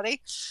think,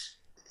 Scotty.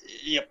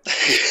 Yep.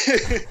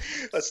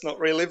 Let's not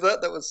relive that.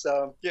 That was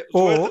worth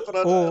it, but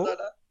I don't know.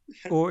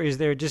 Or is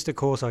there just a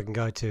course I can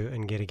go to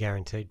and get a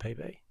guaranteed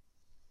PB?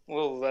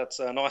 Well, that's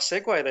a nice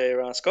segue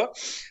there, Scott.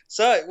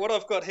 So what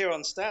I've got here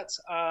on stats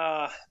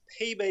are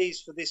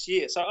PBs for this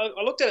year. So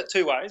I looked at it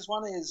 2 ways.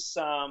 One is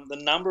the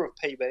number of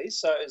PBs.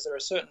 So is there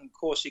a certain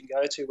course you can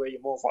go to where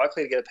you're more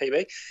likely to get a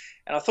PB?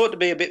 And I thought to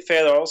be a bit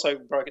fairer, I also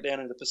broke it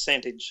down into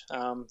percentage.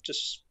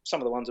 Just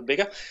some of the ones are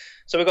bigger.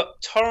 So we've got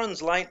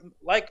Torrens,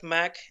 Lake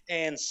Mac,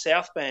 and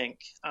South Bank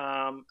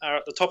are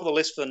at the top of the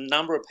list for the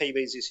number of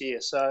PBs this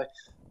year. So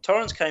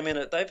Torrens came in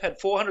they've had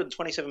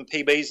 427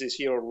 PBs this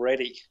year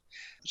already,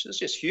 which is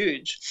just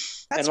huge.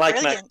 That's and Lake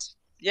brilliant.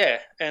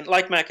 And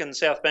Lake Mac and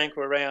South Bank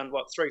were around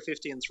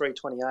 350 and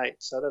 328,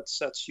 so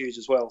that's huge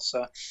as well.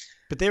 So,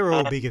 but they're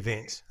all big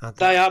events, aren't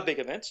they? They are big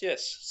events,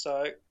 yes.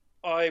 So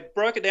I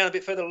broke it down a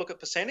bit further to look at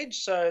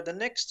percentage. So the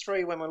next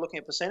 3, when we're looking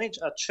at percentage,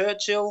 are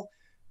Churchill,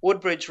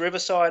 Woodbridge,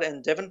 Riverside,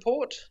 and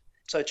Devonport.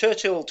 So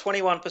Churchill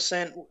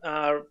 21%,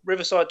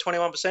 Riverside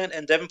 21%,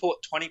 and Devonport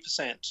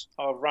 20%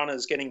 of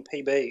runners getting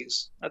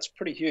PBs. That's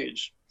pretty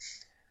huge.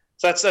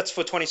 So that's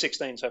for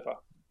 2016 so far.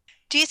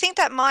 Do you think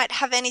that might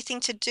have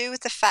anything to do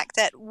with the fact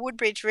that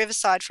Woodbridge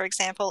Riverside, for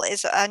example,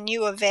 is a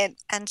new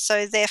event, and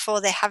so therefore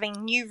they're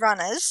having new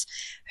runners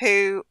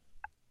who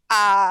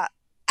are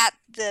at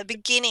the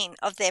beginning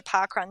of their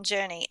parkrun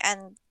journey,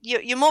 and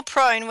you're more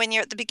prone when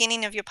you're at the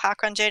beginning of your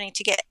parkrun journey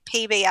to get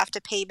PB after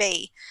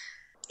PB?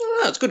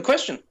 Oh, that's a good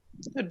question.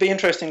 It'd be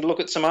interesting to look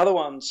at some other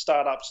ones,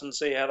 startups, and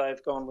see how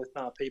they've gone with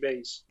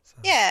PBs.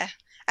 Yeah,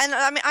 and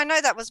I mean, I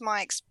know that was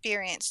my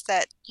experience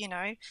that,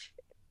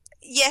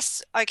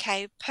 yes,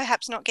 okay,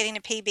 perhaps not getting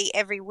a PB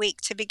every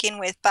week to begin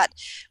with, but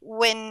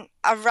when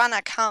a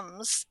runner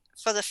comes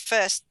for the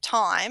first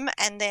time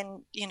and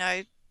then,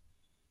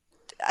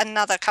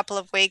 another couple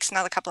of weeks,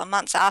 another couple of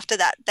months after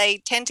that, they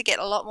tend to get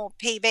a lot more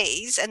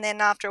PBs, and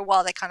then after a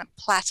while they kind of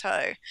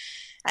plateau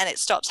and it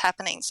stops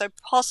happening. So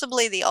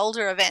possibly the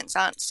older events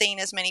aren't seeing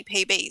as many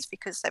PBs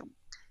because they've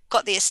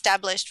got the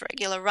established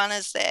regular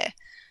runners there.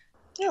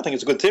 Yeah, I think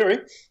it's a good theory.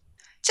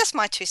 Just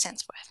my 2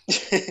 cents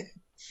worth.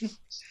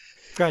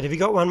 Great. Have you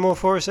got one more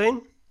for us,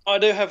 Ian? I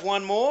do have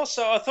one more.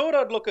 So I thought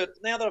I'd look at,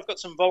 now that I've got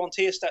some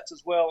volunteer stats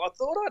as well, I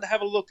thought I'd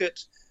have a look at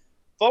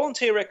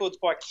volunteer records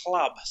by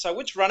club. So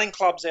which running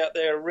clubs out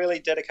there are really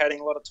dedicating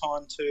a lot of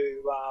time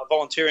to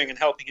volunteering and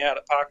helping out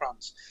at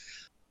parkruns?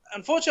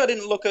 Unfortunately, I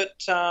didn't look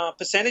at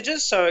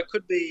percentages, so it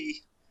could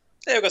be,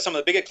 we've got some of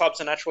the bigger clubs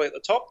are naturally at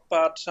the top,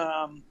 but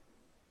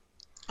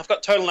I've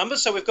got total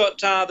numbers. So we've got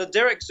the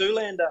Derek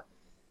Zoolander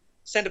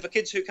Centre for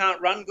Kids Who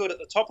Can't Run Good at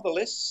the top of the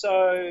list.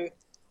 So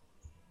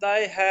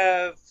they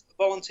have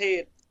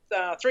volunteered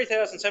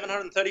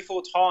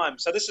 3,734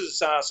 times. So this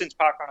is since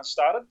parkrunners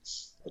started,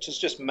 which is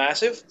just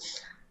massive.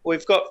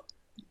 We've got,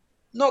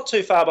 not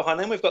too far behind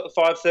them, we've got the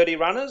 530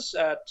 runners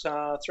at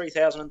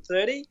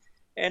 3,030.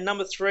 And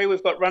number 3,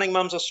 we've got Running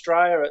Mums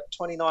Australia at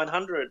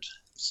 2,900.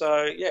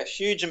 So, yeah,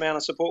 huge amount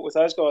of support with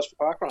those guys for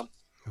parkrun.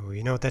 Oh,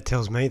 you know what that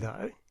tells me,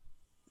 though?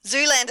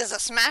 Zoolanders are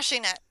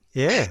smashing it.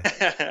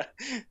 Yeah.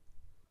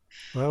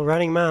 Well,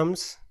 Running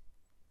Mums,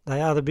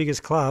 they are the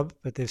biggest club,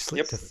 but they've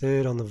slipped to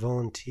third on the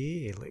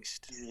volunteer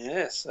list.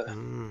 Yes.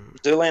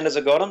 Zoolanders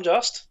have got them,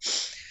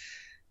 just.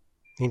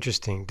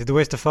 Interesting. Did the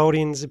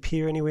Westerfoldians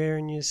appear anywhere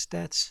in your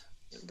stats?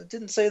 I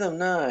didn't see them,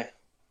 no.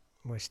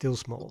 We're still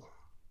small.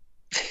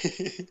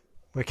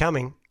 We're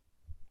coming.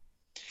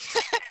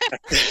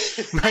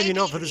 Maybe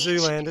not for the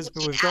Zoolanders,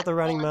 but we've got the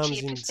Running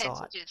Mums in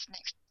sight.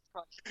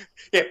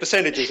 Yeah,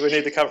 percentages we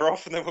need to cover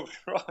off and then we'll be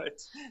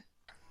right.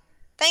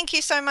 Thank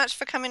you so much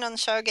for coming on the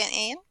show again,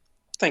 Ian.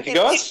 Thank you,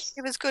 guys.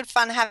 It was good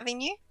fun having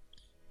you.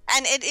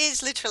 And it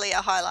is literally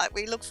a highlight.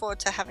 We look forward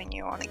to having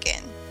you on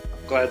again.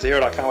 I'm glad to hear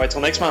it. I can't wait till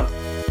next month.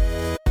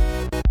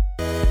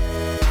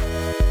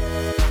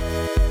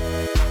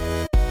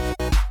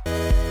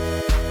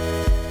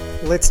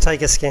 Let's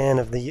take a scan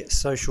of the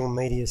social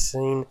media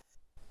scene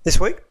this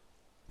week.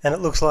 And it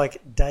looks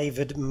like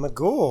David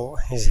McGaw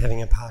is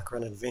having a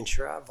parkrun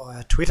adventure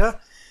via Twitter.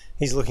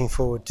 He was looking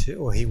forward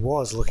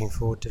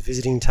to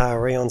visiting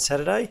Taree on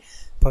Saturday.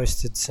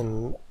 Posted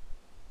some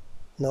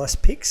nice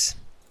pics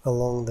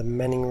along the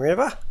Manning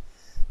River.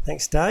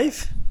 Thanks,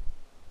 Dave.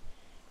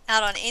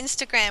 Out on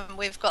Instagram,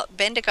 we've got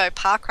Bendigo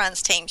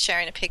Parkruns team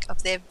sharing a pic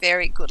of their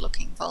very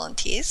good-looking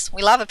volunteers.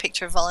 We love a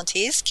picture of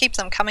volunteers. Keep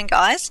them coming,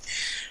 guys.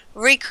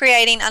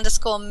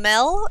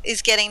 Recreating_Mel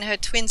is getting her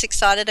twins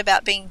excited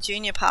about being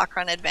junior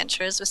parkrun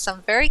adventurers with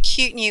some very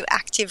cute new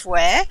active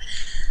wear.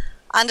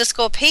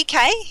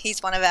 _PK,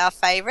 he's one of our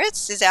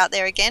favourites, is out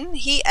there again.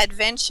 He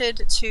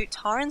adventured to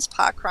Torrens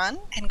Parkrun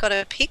and got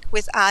a pic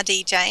with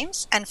RD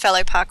James and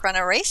fellow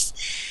parkrunner Reese.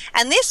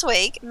 And this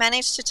week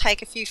managed to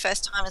take a few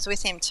first timers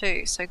with him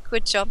too. So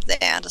good job there,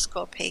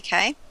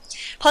 _PK.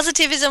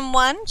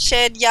 Positivism1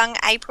 shared young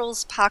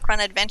April's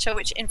parkrun adventure,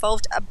 which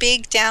involved a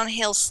big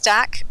downhill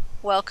stack.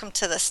 Welcome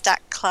to the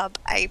Stack Club,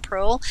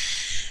 April.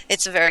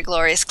 It's a very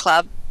glorious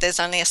club. There's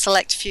only a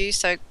select few,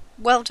 so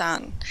well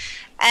done.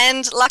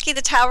 And lucky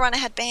the tail runner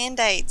had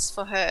Band-Aids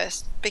for her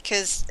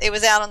because it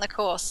was out on the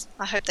course.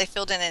 I hope they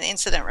filled in an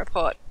incident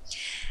report.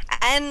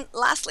 And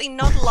lastly,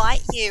 Nod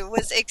Lightyear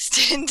was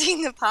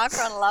extending the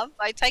parkrun love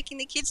by taking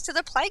the kids to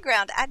the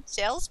playground at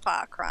Gels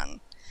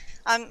Parkrun.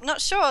 I'm not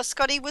sure,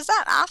 Scotty, was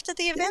that after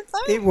the event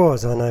though? It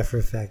was. I know for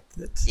a fact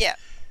that yeah.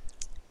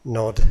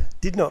 Nod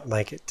did not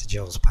make it to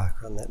Gels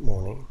Parkrun that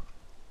morning.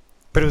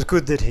 But it was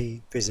good that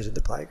he visited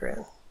the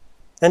playground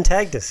and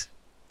tagged us.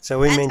 So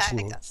we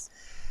mentioned him. Us.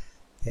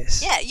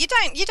 Yes. Yeah, you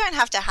don't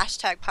have to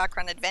hashtag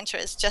parkrun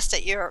adventurers just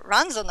at your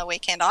runs on the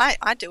weekend.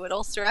 I do it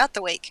all throughout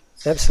the week.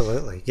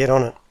 Absolutely. Get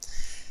on it.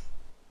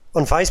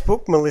 On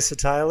Facebook, Melissa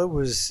Taylor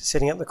was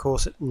setting up the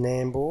course at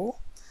Nambour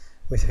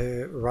with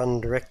her run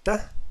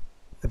director.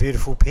 A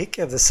beautiful pic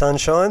of the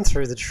sunshine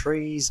through the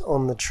trees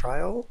on the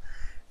trail.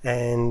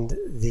 And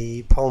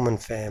the Pullman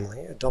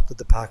family adopted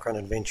the Parkrun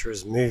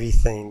Adventurers movie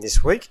theme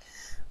this week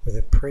with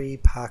a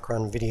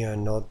pre-parkrun video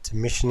nod to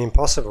Mission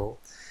Impossible.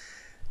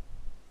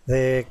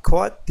 They're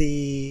quite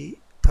the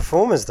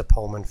performers, the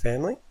Pullman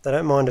family. They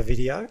don't mind a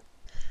video.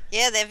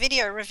 Yeah, their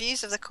video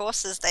reviews of the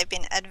courses they've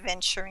been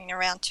adventuring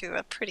around to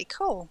are pretty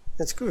cool.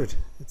 That's good.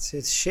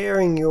 It's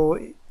sharing your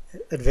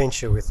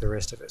adventure with the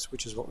rest of us,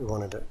 which is what we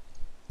want to do.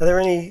 Are there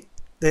any...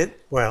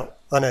 Well,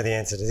 I know the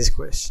answer to this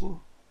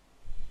question.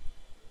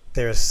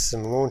 There are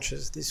some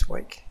launches this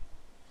week.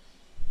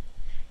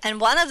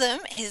 And one of them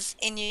is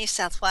in New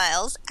South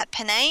Wales at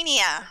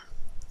Panania.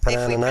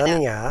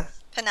 Panania.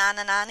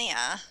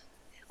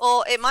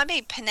 Or it might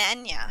be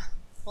Panania,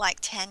 like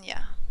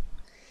Tanya.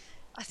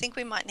 I think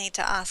we might need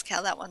to ask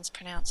how that one's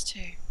pronounced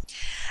too.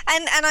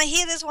 And I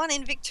hear there's one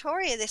in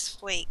Victoria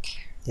this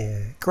week.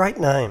 Yeah, great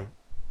name.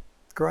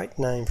 Great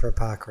name for a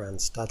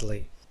parkrun,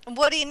 Studley. And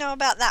what do you know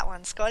about that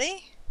one,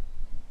 Scotty?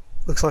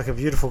 Looks like a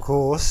beautiful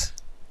course.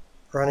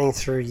 Running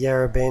through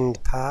Yarra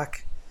Bend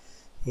Park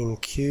in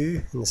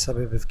Kew, in the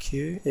suburb of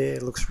Kew. Yeah,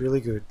 it looks really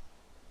good.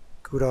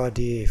 Good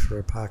idea for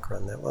a park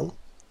run, that one.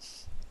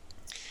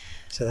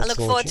 So that's I look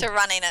forward to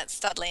running at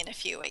Studley in a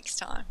few weeks'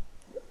 time.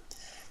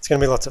 It's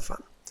going to be lots of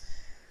fun.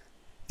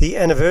 The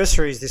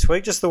anniversaries this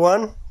week, just the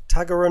one,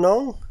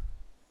 Tuggeranong.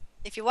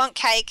 If you want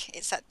cake,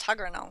 it's at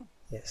Tuggeranong.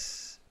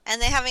 Yes.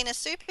 And they're having a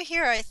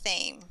superhero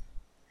theme.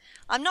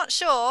 I'm not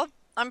sure.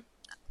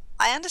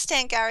 I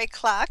understand Gary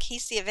Clark,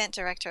 he's the event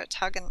director at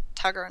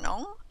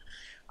Tuggeranong.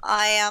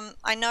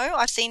 I know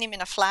I've seen him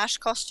in a Flash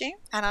costume,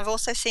 and I've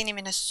also seen him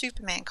in a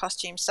Superman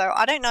costume. So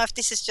I don't know if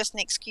this is just an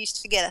excuse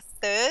to get a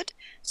third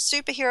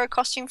superhero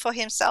costume for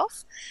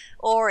himself,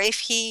 or if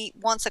he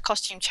wants a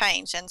costume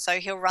change, and so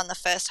he'll run the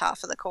first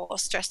half of the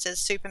course dressed as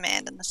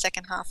Superman and the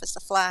second half as the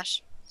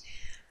Flash.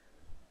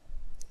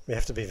 We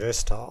have to be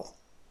versatile.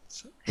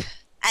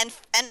 And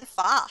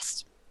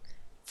fast.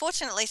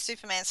 Fortunately,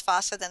 Superman's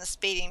faster than a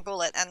speeding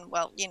bullet, and,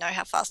 well, you know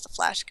how fast the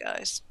Flash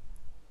goes.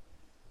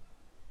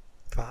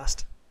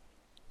 Fast.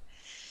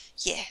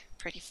 Yeah,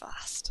 pretty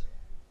fast.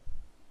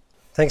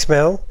 Thanks,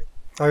 Mel.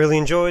 I really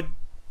enjoyed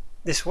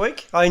this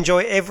week. I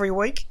enjoy every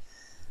week,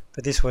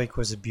 but this week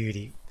was a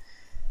beauty.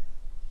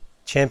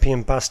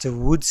 Champion Buster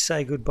would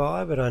say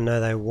goodbye, but I know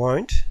they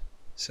won't,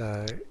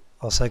 so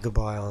I'll say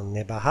goodbye on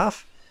their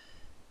behalf.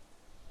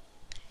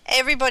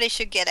 Everybody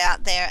should get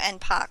out there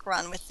and park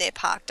run with their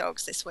park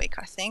dogs this week,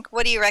 I think.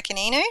 What do you reckon,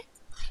 Inu?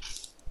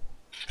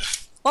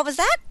 What was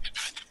that?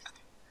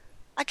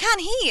 I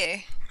can't hear you.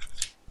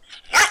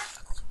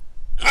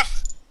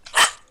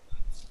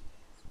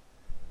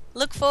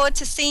 Look forward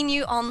to seeing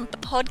you on the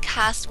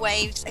podcast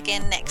waves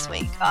again next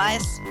week,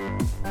 guys.